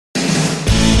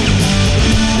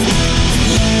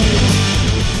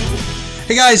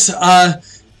Hey guys,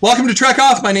 welcome to Trek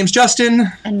Off. My name's Justin.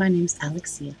 And my name's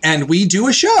Alexia. And we do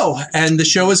a show, and the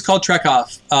show is called Trek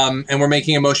Off, and we're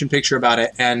making a motion picture about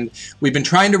it. And we've been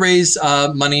trying to raise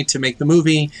money to make the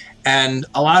movie, and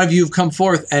a lot of you have come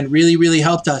forth and really, really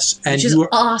helped us. And which is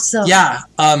awesome. Yeah.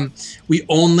 We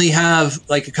only have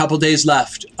like a couple days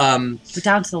left. We're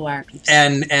down to the wire.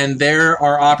 And there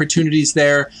are opportunities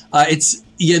there.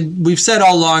 We've said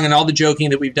all along, and all the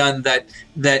joking that we've done,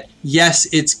 that yes,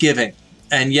 it's giving.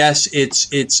 And yes,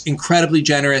 it's incredibly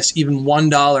generous. Even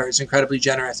 $1 is incredibly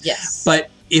generous. Yes. But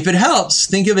if it helps,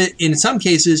 think of it in some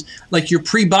cases like you're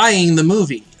pre-buying the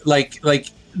movie, or like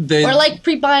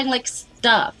pre-buying like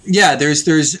stuff. Yeah,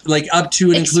 there's like up to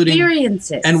and including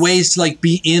experiences and ways to like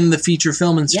be in the feature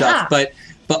film and stuff. Yeah.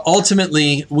 But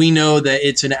ultimately, we know that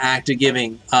it's an act of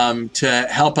giving to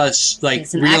help us like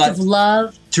it's an act of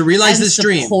love to realize and this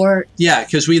dream. Support. Yeah,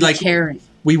 because we like caring.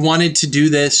 We wanted to do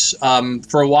this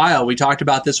for a while. We talked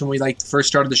about this when we first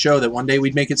started the show, that one day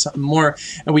we'd make it something more,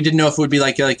 and we didn't know if it would be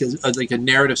like a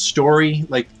narrative story,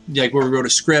 like where we wrote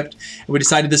a script. And we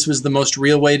decided this was the most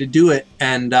real way to do it,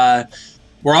 and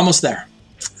we're almost there.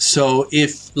 So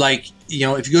if you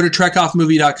go to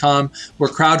trekoffmovie.com, we're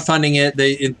crowdfunding it.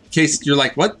 In case you're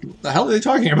like, what the hell are they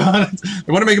talking about?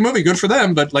 They want to make a movie, good for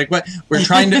them. But what we're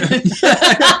trying to.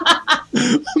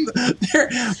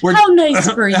 How nice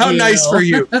for you. How nice for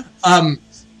you.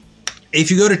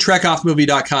 If you go to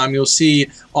trekoffmovie.com, you'll see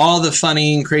all the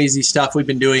funny and crazy stuff we've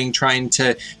been doing, trying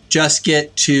to just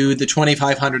get to the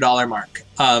 $2,500 mark.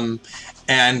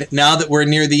 And now that we're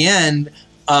near the end,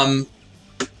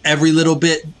 every little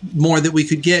bit more that we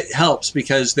could get helps,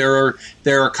 because there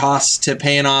are costs to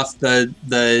paying off the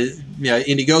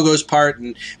Indiegogo's part,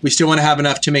 and we still want to have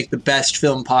enough to make the best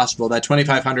film possible. That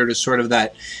 $2,500 is sort of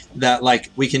that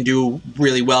like we can do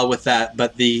really well with that,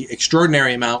 but the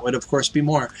extraordinary amount would of course be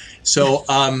more. So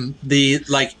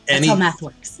that's how math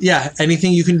works. Yeah,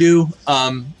 anything you can do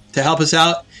to help us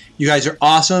out. You guys are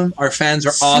awesome. Our fans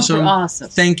are Super awesome.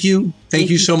 Thank you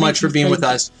so much for being with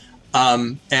us.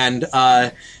 And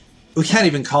we can't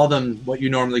even call them what you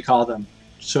normally call them.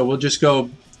 So we'll just go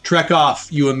Trek Off,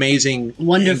 you amazing,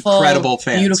 wonderful, incredible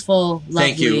fans. Beautiful, lovely.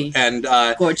 Thank you. And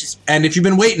gorgeous. And if you've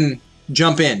been waiting,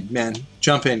 jump in, man.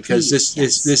 Jump in, because this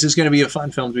is going to be a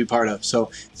fun film to be part of.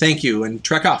 So thank you, and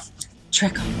Trek Off.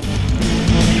 Trek Off.